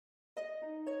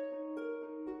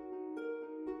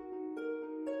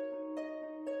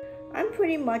I'm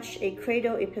pretty much a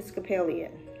cradle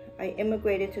Episcopalian. I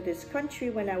immigrated to this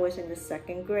country when I was in the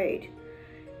 2nd grade.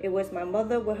 It was my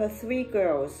mother with her 3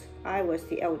 girls. I was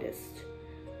the eldest.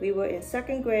 We were in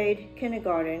 2nd grade,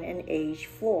 kindergarten, and age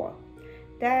 4.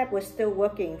 Dad was still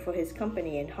working for his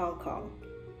company in Hong Kong.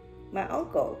 My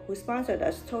uncle, who sponsored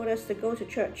us, told us to go to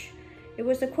church. It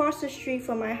was across the street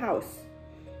from my house.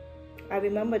 I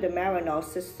remember the Maryknoll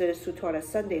sisters who taught us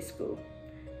Sunday school.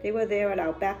 They were there at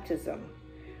our baptism.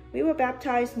 We were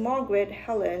baptized Margaret,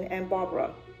 Helen, and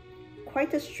Barbara.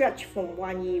 Quite a stretch from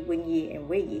Wan Yi, Win Yi, and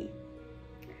Wei Yi.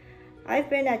 I've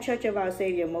been at Church of Our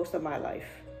Savior most of my life.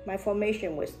 My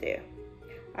formation was there.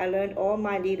 I learned all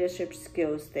my leadership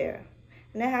skills there.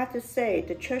 And I have to say,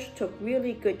 the church took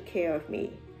really good care of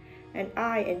me. And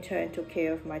I, in turn, took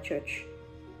care of my church.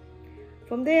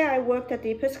 From there, I worked at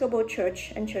the Episcopal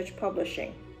Church and church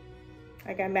publishing.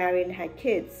 I got married and had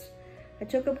kids. I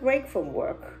took a break from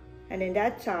work. And in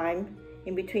that time,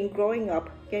 in between growing up,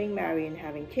 getting married, and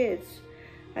having kids,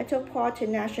 I took part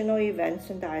in national events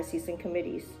and diocesan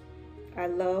committees. I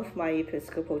love my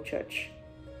Episcopal church.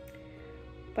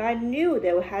 But I knew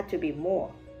there had to be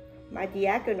more. My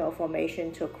diaconal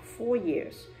formation took 4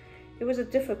 years. It was a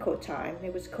difficult time.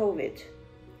 It was COVID.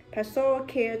 Pastoral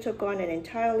care took on an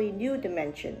entirely new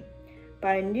dimension,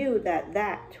 but I knew that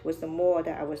that was the more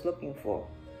that I was looking for.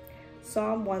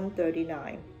 Psalm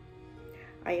 139.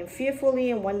 I am fearfully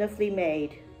and wonderfully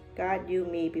made. God knew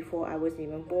me before I was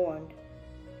even born.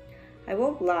 I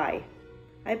won't lie.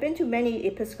 I've been to many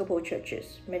Episcopal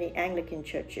churches, many Anglican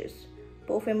churches,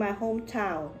 both in my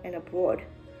hometown and abroad,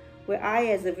 where I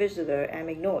as a visitor am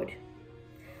ignored.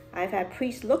 I've had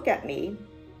priests look at me,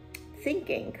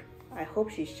 thinking, I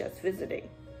hope she's just visiting.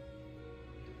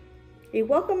 A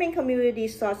welcoming community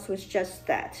starts with just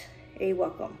that, a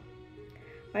welcome.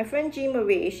 My friend Jean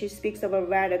Marie, she speaks of a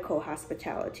radical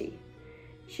hospitality.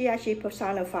 She actually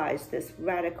personifies this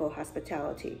radical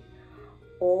hospitality.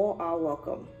 All are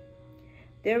welcome.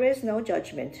 There is no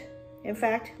judgment. In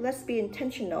fact, let's be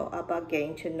intentional about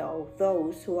getting to know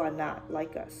those who are not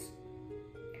like us.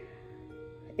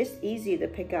 It's easy to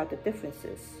pick out the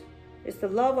differences. It's the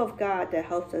love of God that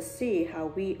helps us see how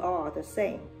we are the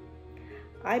same.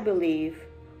 I believe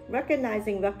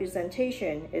recognizing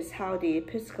representation is how the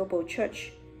Episcopal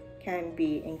Church can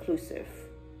be inclusive.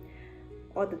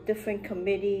 All the different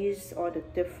committees, all the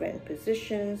different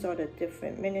positions, all the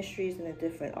different ministries and the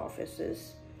different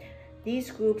offices.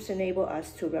 These groups enable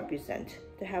us to represent,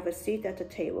 to have a seat at the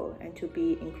table, and to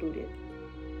be included.